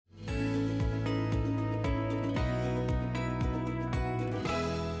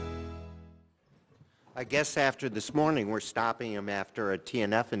I guess after this morning, we're stopping him after a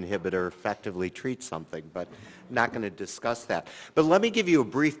TNF inhibitor effectively treats something, but I'm not going to discuss that. But let me give you a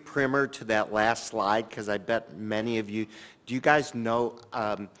brief primer to that last slide, because I bet many of you, do you guys know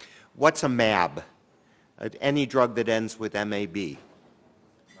what's a MAB? Any drug that ends with MAB?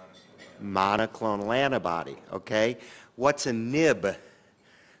 Monoclonal antibody, okay? What's a NIB?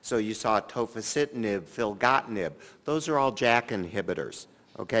 So you saw tofacitinib, filgotinib. Those are all JAK inhibitors.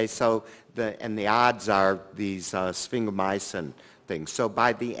 Okay, so the odds are these sphingomycin things. So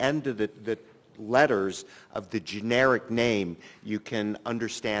by the end of the letters of the generic name, you can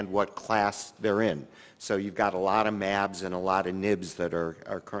understand what class they're in. So you've got a lot of MABs and a lot of NIBs that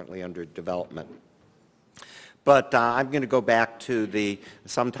are currently under development. But I'm going to go back to the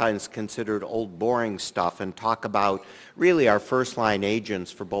sometimes considered old boring stuff and talk about really our first-line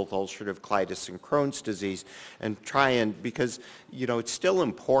agents for both ulcerative colitis and Crohn's disease, and try and, because it's still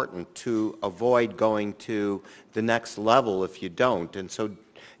important to avoid going to the next level if you don't, and so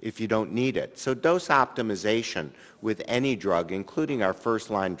if you don't need it. So dose optimization with any drug, including our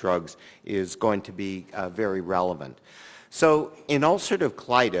first-line drugs, is going to be very relevant. So in ulcerative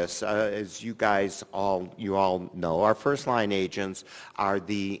colitis, as you all know, our first-line agents are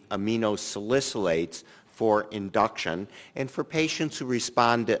the aminosalicylates for induction, and for patients who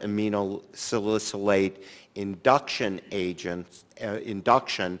respond to aminosalicylate induction agents,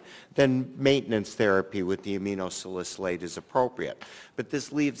 then maintenance therapy with the aminosalicylate is appropriate. But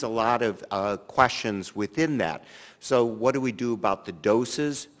this leaves a lot of questions within that. So what do we do about the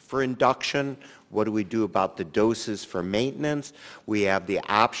doses for induction? What do we do about the doses for maintenance? We have the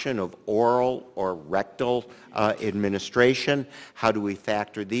option of oral or rectal administration. How do we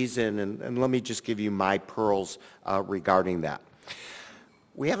factor these in? And let me just give you my pearls regarding that.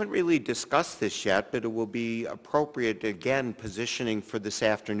 We haven't really discussed this yet, but it will be appropriate, again, positioning for this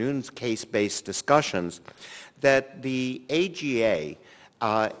afternoon's case-based discussions, that the AGA,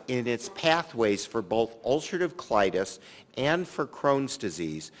 in its pathways for both ulcerative colitis and for Crohn's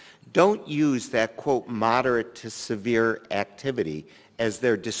disease, don't use that, quote, moderate to severe activity as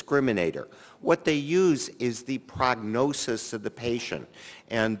their discriminator. What they use is the prognosis of the patient.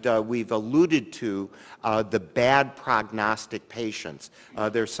 And we've alluded to the bad prognostic patients.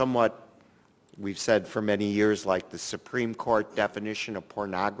 They're somewhat, we've said for many years, like the Supreme Court definition of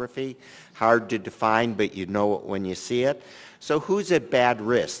pornography, hard to define, but you know it when you see it. So who's at bad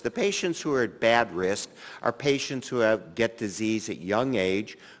risk? The patients who are at bad risk are patients who get disease at young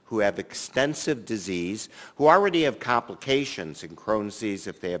age, who have extensive disease, who already have complications in Crohn's disease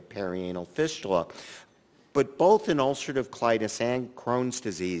if they have perianal fistula. But both in ulcerative colitis and Crohn's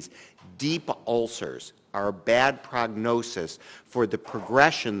disease, deep ulcers are a bad prognosis for the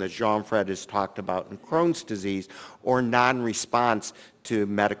progression that Jean-Fred has talked about in Crohn's disease, or non-response to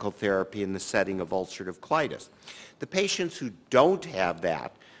medical therapy in the setting of ulcerative colitis. The patients who don't have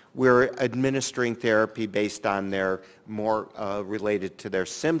that, we're administering therapy based on their more related to their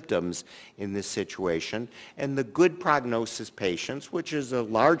symptoms in this situation. And the good prognosis patients, which is a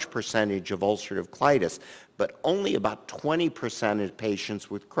large percentage of ulcerative colitis, but only about 20% of patients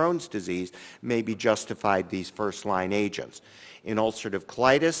with Crohn's disease may be justified these first-line agents. In ulcerative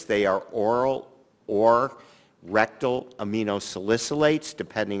colitis, they are oral or rectal aminosalicylates,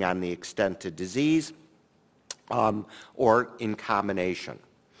 depending on the extent of disease, or in combination.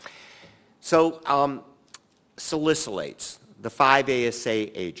 So salicylates, the 5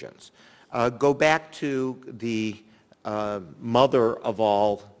 ASA agents, go back to the mother of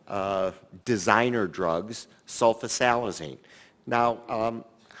all designer drugs, sulfasalazine. Now,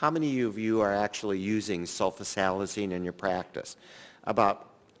 how many of you are actually using sulfasalazine in your practice? About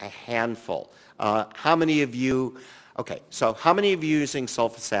a handful. How many of you, okay, so how many of you using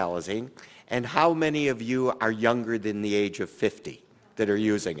sulfasalazine, and how many of you are younger than the age of 50 that are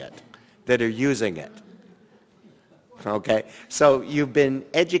using it? Okay, so you've been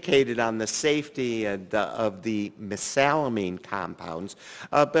educated on the safety of the mesalamine compounds,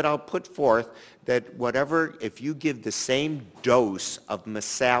 but I'll put forth that if you give the same dose of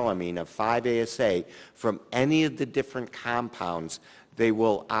mesalamine, of 5-ASA, from any of the different compounds, they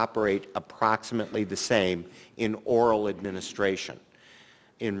will operate approximately the same in oral administration.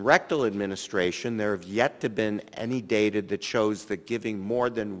 In rectal administration, there have yet to been any data that shows that giving more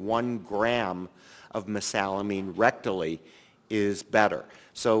than 1 gram of mesalamine rectally is better.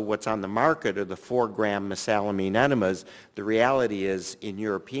 So what's on the market are the 4-gram mesalamine enemas. The reality is, in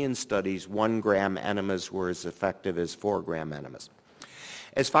European studies, 1-gram enemas were as effective as 4-gram enemas.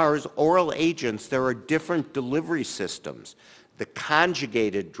 As far as oral agents, there are different delivery systems. The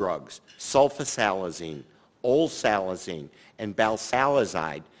conjugated drugs, sulfasalazine, olsalazine, and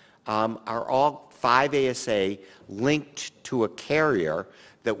balsalazide, are all 5-ASA linked to a carrier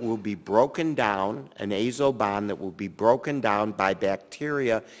that will be broken down, an azo bond that will be broken down by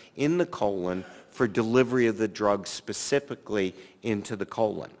bacteria in the colon for delivery of the drug specifically into the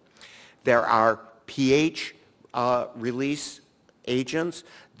colon. There are pH release agents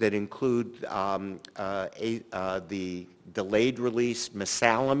that include the delayed release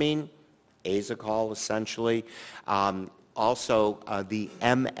mesalamine, azocol essentially, also the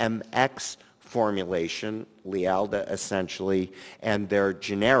MMX formulation, Lialda essentially, and their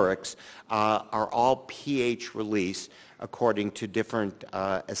generics are all pH release according to different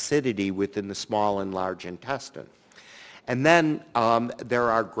acidity within the small and large intestine. And then there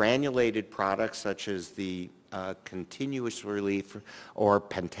are granulated products such as the continuous relief or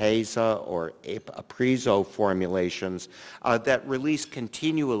Pentasa or Aprizo formulations that release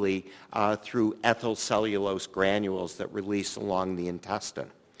continually through ethyl cellulose granules that release along the intestine.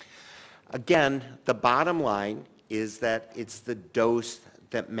 Again, the bottom line is that it's the dose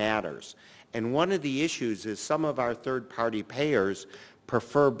that matters. And one of the issues is some of our third-party payers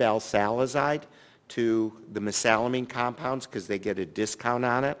prefer balsalazide to the mesalamine compounds because they get a discount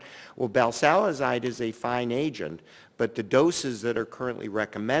on it. Well, balsalazide is a fine agent, but the doses that are currently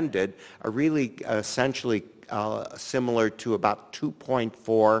recommended are really essentially similar to about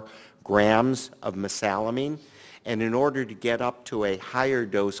 2.4 grams of mesalamine. And in order to get up to a higher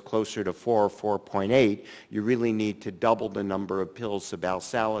dose closer to 4 or 4.8, you really need to double the number of pills of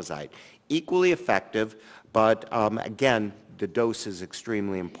balsalazide. Equally effective, but again, the dose is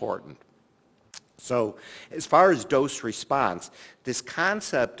extremely important. So as far as dose response, this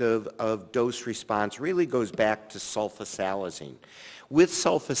concept of dose response really goes back to sulfasalazine. With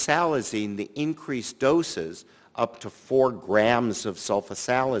sulfasalazine, the increased doses up to 4 grams of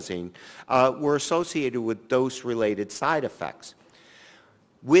sulfasalazine were associated with dose-related side effects.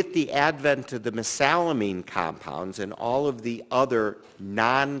 With the advent of the mesalamine compounds and all of the other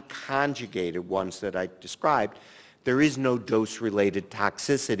non-conjugated ones that I described, there is no dose-related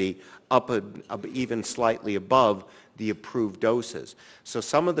toxicity up even slightly above the approved doses. So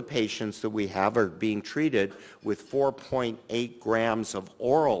some of the patients that we have are being treated with 4.8 grams of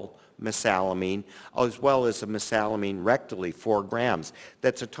oral mesalamine, as well as a mesalamine rectally, 4 grams.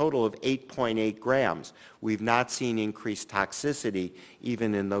 That's a total of 8.8 grams. We've not seen increased toxicity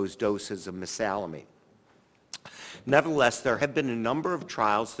even in those doses of mesalamine. Nevertheless, there have been a number of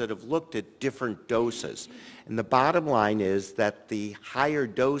trials that have looked at different doses. And the bottom line is that the higher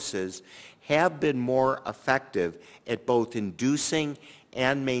doses have been more effective at both inducing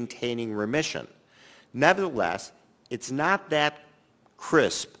and maintaining remission. Nevertheless, it's not that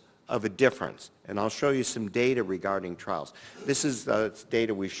crisp of a difference. And I'll show you some data regarding trials. This is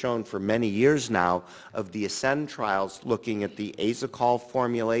data we've shown for many years now of the ASCEND trials looking at the azocol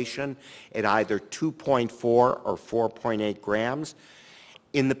formulation at either 2.4 or 4.8 grams.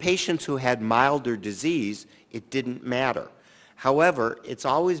 In the patients who had milder disease, it didn't matter. However, it's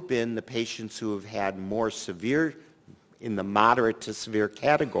always been the patients who have had more severe, in the moderate to severe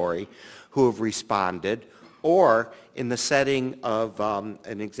category, who have responded, or in the setting of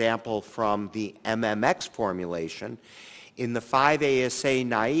an example from the MMX formulation, in the 5-ASA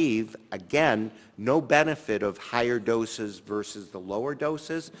naive, again, no benefit of higher doses versus the lower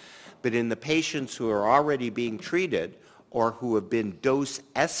doses, but in the patients who are already being treated or who have been dose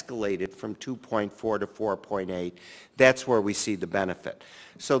escalated from 2.4 to 4.8, that's where we see the benefit.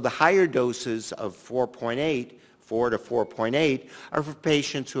 So the higher doses of 4.8, 4 to 4.8, are for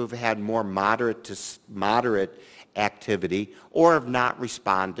patients who have had more moderate to moderate activity or have not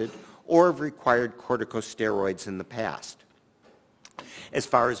responded or have required corticosteroids in the past. As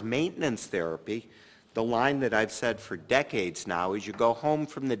far as maintenance therapy, the line that I've said for decades now is you go home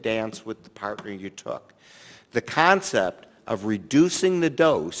from the dance with the partner you took. The concept of reducing the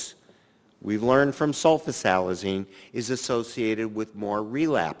dose, we've learned from sulfasalazine, is associated with more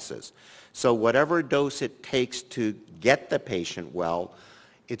relapses. So whatever dose it takes to get the patient well,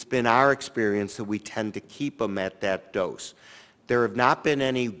 it's been our experience that we tend to keep them at that dose. There have not been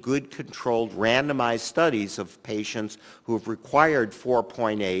any good controlled randomized studies of patients who have required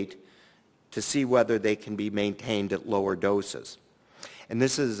 4.8 to see whether they can be maintained at lower doses. And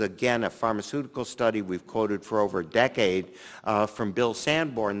this is, again, a pharmaceutical study we've quoted for over a decade from Bill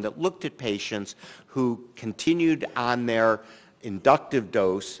Sanborn that looked at patients who continued on their inductive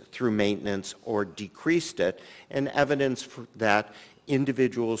dose through maintenance or decreased it, and evidence that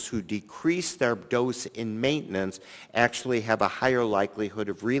individuals who decrease their dose in maintenance actually have a higher likelihood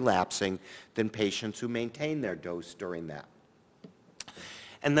of relapsing than patients who maintain their dose during that.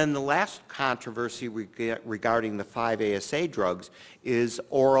 And then the last controversy regarding the 5-ASA drugs is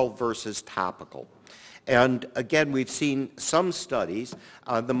oral versus topical. And again, we've seen some studies.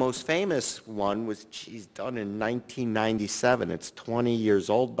 The most famous one was, done in 1997. It's 20 years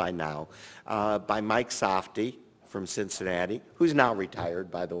old by now, by Mike Softy from Cincinnati, who's now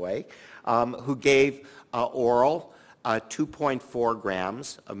retired, by the way, who gave oral 2.4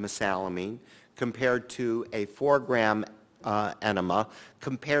 grams of mesalamine compared to a 4-gram enema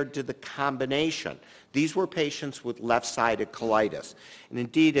compared to the combination. These were patients with left-sided colitis. And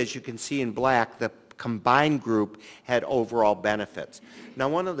indeed, as you can see in black, the combined group had overall benefits. Now,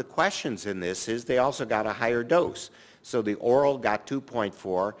 one of the questions in this is they also got a higher dose. So the oral got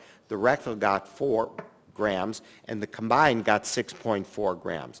 2.4, the rectal got 4 grams, and the combined got 6.4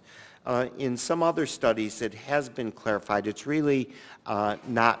 grams. In some other studies, it has been clarified it's really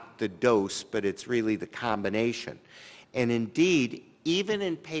not the dose, but it's really the combination. And indeed, even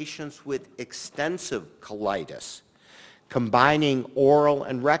in patients with extensive colitis, combining oral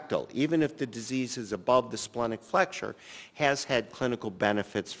and rectal, even if the disease is above the splenic flexure, has had clinical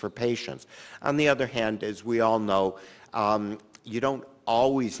benefits for patients. On the other hand, as we all know, you don't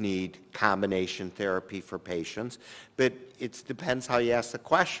always need combination therapy for patients, but it depends how you ask the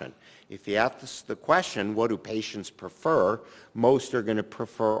question. If you ask the question, what do patients prefer, most are going to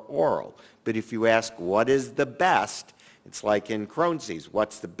prefer oral. But if you ask what is the best, it's like in Crohn's disease.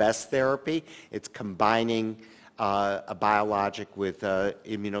 What's the best therapy? It's combining a biologic with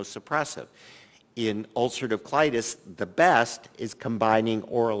immunosuppressive. In ulcerative colitis, the best is combining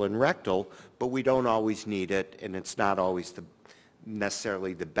oral and rectal, but we don't always need it, and it's not always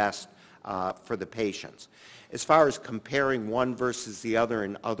necessarily the best for the patients. As far as comparing one versus the other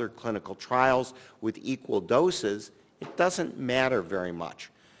in other clinical trials with equal doses, it doesn't matter very much.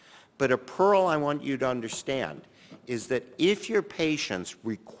 But a pearl I want you to understand is that if your patients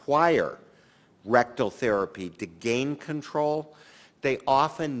require rectal therapy to gain control, they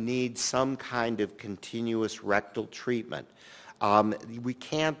often need some kind of continuous rectal treatment.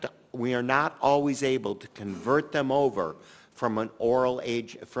 We are not always able to convert them over from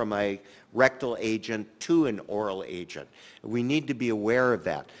a rectal agent to an oral agent. We need to be aware of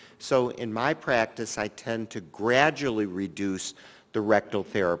that. So in my practice, I tend to gradually reduce the rectal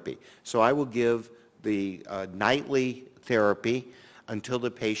therapy. So I will give the nightly therapy until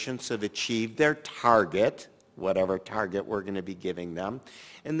the patients have achieved their target, whatever target we're going to be giving them,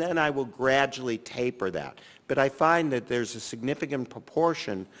 and then I will gradually taper that. But I find that there's a significant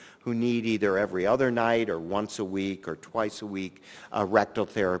proportion who need either every other night or once a week or twice a week rectal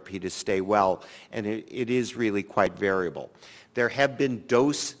therapy to stay well, and it is really quite variable. There have been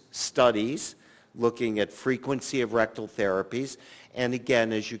dose studies looking at frequency of rectal therapies, and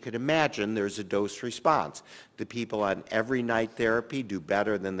again, as you can imagine, there's a dose response. The people on every night therapy do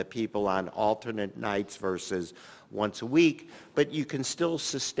better than the people on alternate nights versus once a week, but you can still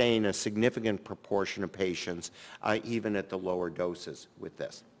sustain a significant proportion of patients even at the lower doses with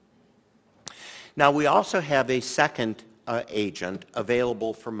this. Now, we also have a second agent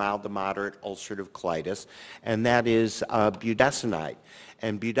available for mild to moderate ulcerative colitis, and that is budesonide.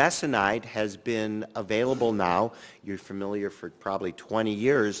 And budesonide has been available now, you're familiar, for probably 20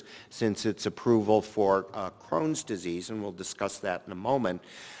 years since its approval for Crohn's disease, and we'll discuss that in a moment.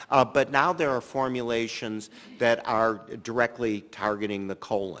 But now there are formulations that are directly targeting the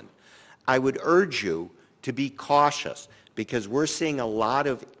colon. I would urge you to be cautious because we're seeing a lot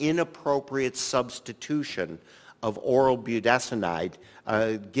of inappropriate substitution of oral budesonide,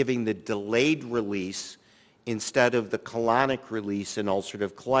 giving the delayed release instead of the colonic release in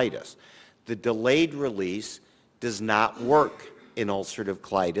ulcerative colitis. The delayed release does not work in ulcerative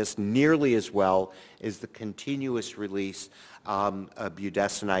colitis nearly as well as the continuous release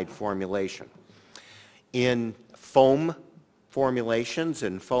budesonide formulation. In foam formulations,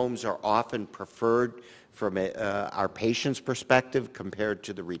 and foams are often preferred from our patient's perspective compared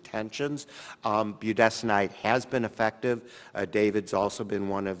to the retentions, budesonide has been effective. David's also been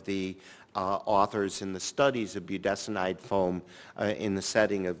one of the authors in the studies of budesonide foam in the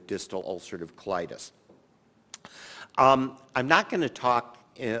setting of distal ulcerative colitis. I'm not going to talk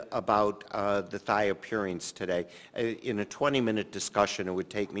about the thiopurines today. In a 20-minute discussion, it would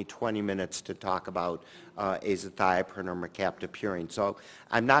take me 20 minutes to talk about azathioprine or mercaptopurine. So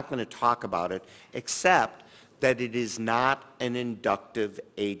I'm not going to talk about it, except that it is not an inductive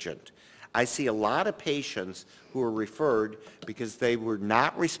agent. I see a lot of patients who are referred because they were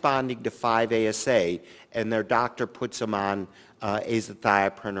not responding to 5-ASA, and their doctor puts them on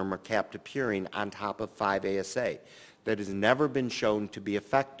azathioprine or mercaptopurine on top of 5-ASA. That has never been shown to be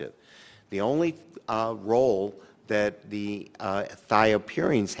effective. The only role that the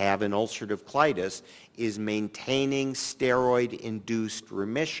thiopurines have in ulcerative colitis is maintaining steroid-induced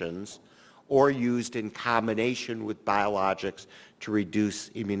remissions or used in combination with biologics to reduce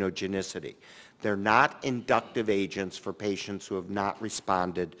immunogenicity. They're not inductive agents for patients who have not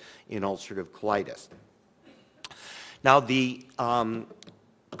responded in ulcerative colitis. Now, the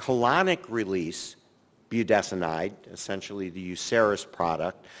colonic release budesonide, essentially the Uceris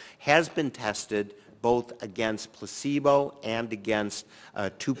product, has been tested both against placebo and against a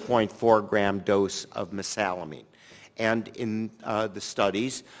 2.4 gram dose of mesalamine. And in the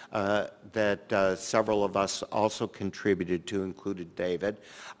studies that several of us also contributed to, included David,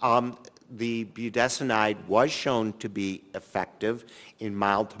 the budesonide was shown to be effective in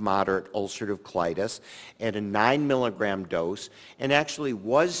mild to moderate ulcerative colitis at a 9 milligram dose, and actually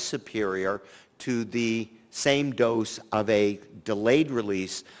was superior to the same dose of a delayed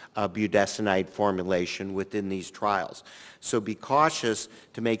release budesonide formulation within these trials. So be cautious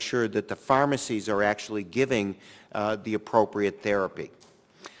to make sure that the pharmacies are actually giving the appropriate therapy.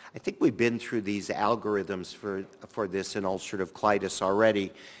 I think we've been through these algorithms for this in ulcerative colitis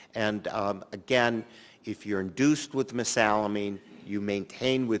already. And again, if you're induced with mesalamine, you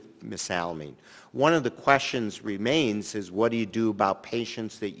maintain with mesalamine. One of the questions remains is, what do you do about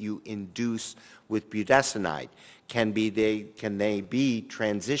patients that you induce with budesonide? Can they be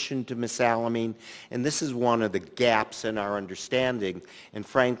transitioned to mesalamine? And this is one of the gaps in our understanding, and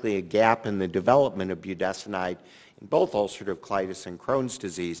frankly a gap in the development of budesonide in both ulcerative colitis and Crohn's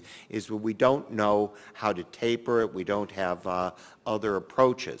disease, is that we don't know how to taper it. We don't have other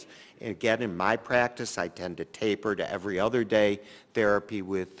approaches. And again, in my practice, I tend to taper to every other day therapy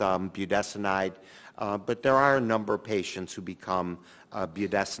with budesonide, but there are a number of patients who become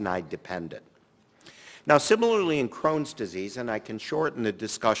budesonide dependent. Now, similarly in Crohn's disease, and I can shorten the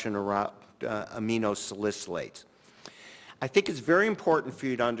discussion around aminosalicylates, I think it's very important for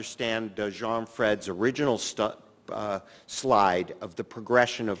you to understand Jean-Fred's original slide of the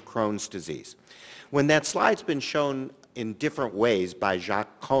progression of Crohn's disease. When that slide's been shown in different ways by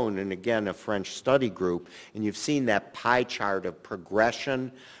Jacques Cohn, and again a French study group, and you've seen that pie chart of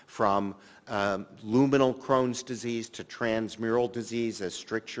progression from luminal Crohn's disease to transmural disease as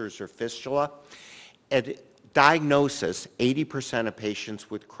strictures or fistula. At diagnosis, 80% of patients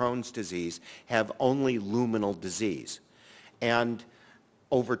with Crohn's disease have only luminal disease. And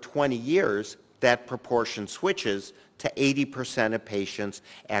over 20 years, that proportion switches to 80% of patients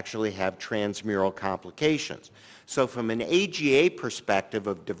actually have transmural complications. So from an AGA perspective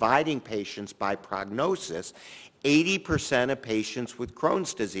of dividing patients by prognosis, 80% of patients with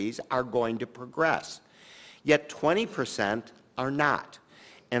Crohn's disease are going to progress, yet 20% are not.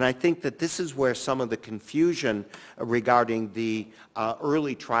 And I think that this is where some of the confusion regarding the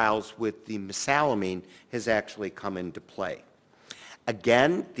early trials with the mesalamine has actually come into play.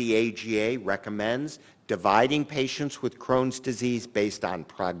 Again, the AGA recommends dividing patients with Crohn's disease based on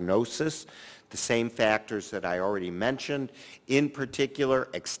prognosis, the same factors that I already mentioned, in particular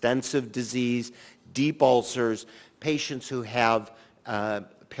extensive disease, deep ulcers, patients who have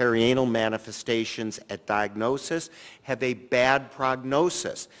perianal manifestations at diagnosis have a bad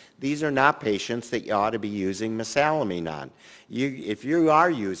prognosis. These are not patients that you ought to be using mesalamine on. If you are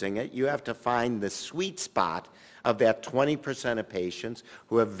using it, you have to find the sweet spot of that 20% of patients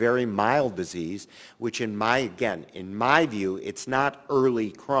who have very mild disease, which in my view, it's not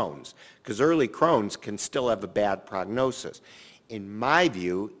early Crohn's, because early Crohn's can still have a bad prognosis. In my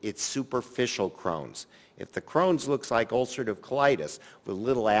view, it's superficial Crohn's. If the Crohn's looks like ulcerative colitis with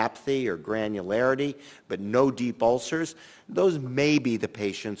little apathy or granularity, but no deep ulcers, those may be the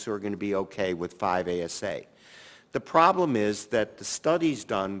patients who are going to be okay with 5-ASA. The problem is that the studies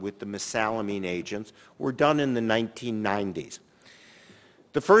done with the mesalamine agents were done in the 1990s.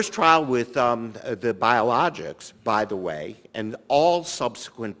 The first trial with the biologics, by the way, and all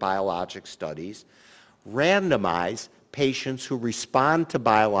subsequent biologic studies, randomize patients who respond to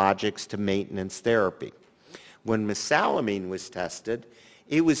biologics to maintenance therapy. When mesalamine was tested,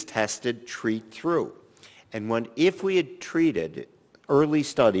 it was tested treat through. And if we had treated early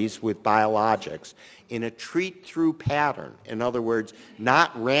studies with biologics in a treat-through pattern, in other words,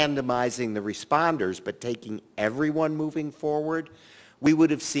 not randomizing the responders but taking everyone moving forward, we would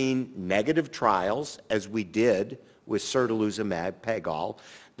have seen negative trials, as we did with certolizumab pegol.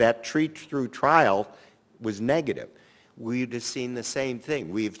 That treat-through trial was negative. We'd have seen the same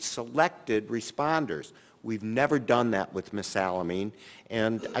thing. We've selected responders. We've never done that with mesalamine,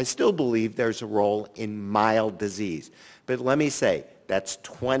 and I still believe there's a role in mild disease. But let me say, that's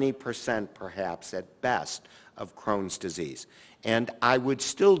 20% perhaps at best of Crohn's disease. And I would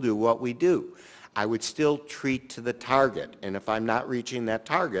still do what we do. I would still treat to the target. And if I'm not reaching that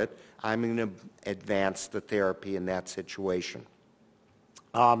target, I'm going to advance the therapy in that situation.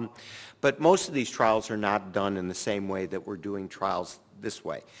 But most of these trials are not done in the same way that we're doing trials this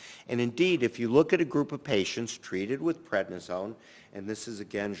way. And indeed, if you look at a group of patients treated with prednisone, and this is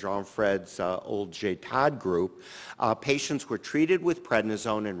again Jean-Fred's old J-Todd group, patients were treated with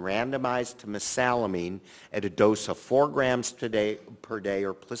prednisone and randomized to mesalamine at a dose of 4 grams per day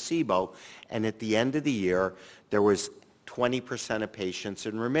or placebo, and at the end of the year, there was 20% of patients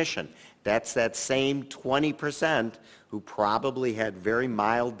in remission. That's that same 20% who probably had very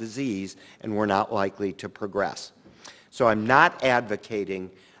mild disease and were not likely to progress. So I'm not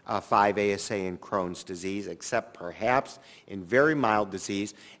advocating 5-ASA in Crohn's disease, except perhaps in very mild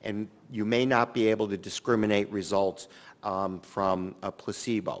disease, and you may not be able to discriminate results from a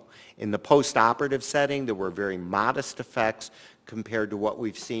placebo. In the postoperative setting, there were very modest effects compared to what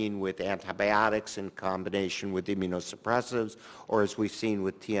we've seen with antibiotics in combination with immunosuppressives, or as we've seen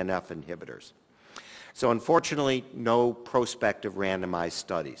with TNF inhibitors. So unfortunately, no prospective randomized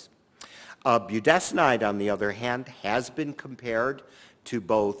studies. Budesonide, on the other hand, has been compared to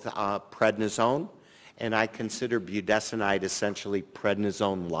both prednisone, and I consider budesonide essentially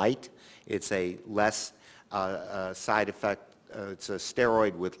prednisone light. It's a less side effect, it's a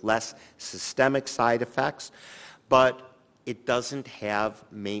steroid with less systemic side effects, but it doesn't have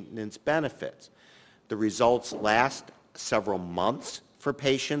maintenance benefits. The results last several months for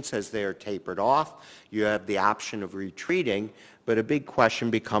patients as they are tapered off. You have the option of retreating, but a big question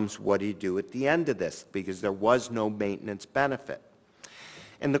becomes, what do you do at the end of this? Because there was no maintenance benefit.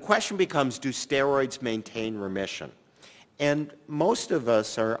 And the question becomes, do steroids maintain remission? And most of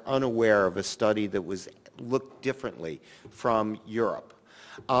us are unaware of a study that was looked differently from Europe.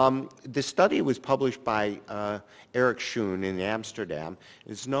 The study was published by Eric Schoen in Amsterdam.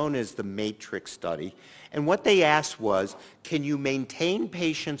 It's known as the Matrix study. And what they asked was, can you maintain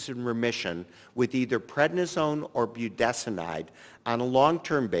patients in remission with either prednisone or budesonide on a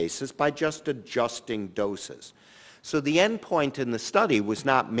long-term basis by just adjusting doses? So the end point in the study was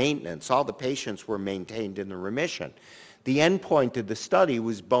not maintenance. All the patients were maintained in the remission. The end point of the study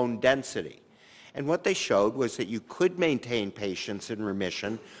was bone density. And what they showed was that you could maintain patients in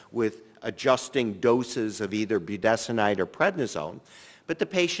remission with adjusting doses of either budesonide or prednisone, but the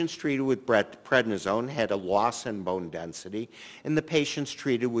patients treated with prednisone had a loss in bone density, and the patients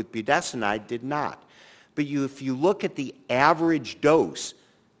treated with budesonide did not. But if you look at the average dose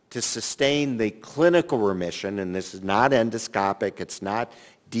to sustain the clinical remission, and this is not endoscopic, it's not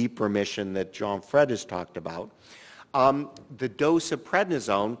deep remission that Jean-Fred has talked about, the dose of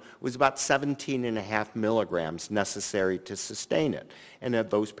prednisone was about 17.5 milligrams necessary to sustain it, and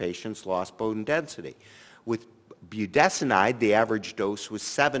those patients lost bone density. With budesonide, the average dose was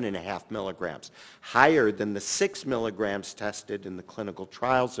 7.5 milligrams, higher than the 6 milligrams tested in the clinical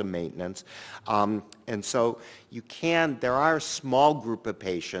trials of maintenance. And so there are a small group of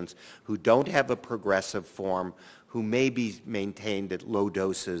patients who don't have a progressive form who may be maintained at low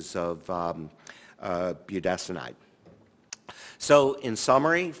doses of budesonide. So in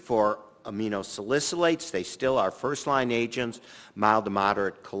summary, for aminosalicylates, they still are first-line agents, mild to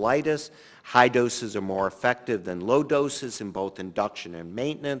moderate colitis. High doses are more effective than low doses in both induction and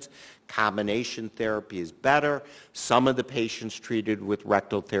maintenance. Combination therapy is better. Some of the patients treated with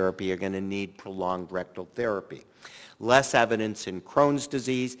rectal therapy are going to need prolonged rectal therapy. Less evidence in Crohn's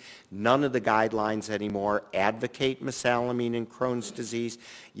disease. None of the guidelines anymore advocate mesalamine in Crohn's disease,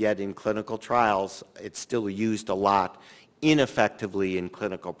 yet in clinical trials it's still used a lot ineffectively in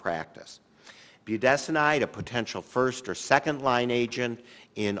clinical practice. Budesonide, a potential first or second line agent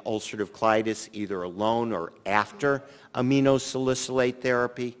in ulcerative colitis, either alone or after aminosalicylate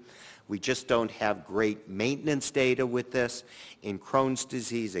therapy. We just don't have great maintenance data with this. In Crohn's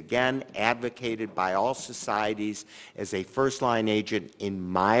disease, again, advocated by all societies as a first-line agent in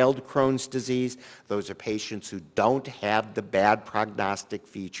mild Crohn's disease. Those are patients who don't have the bad prognostic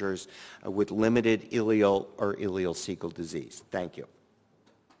features with limited ileal or ileocecal disease. Thank you.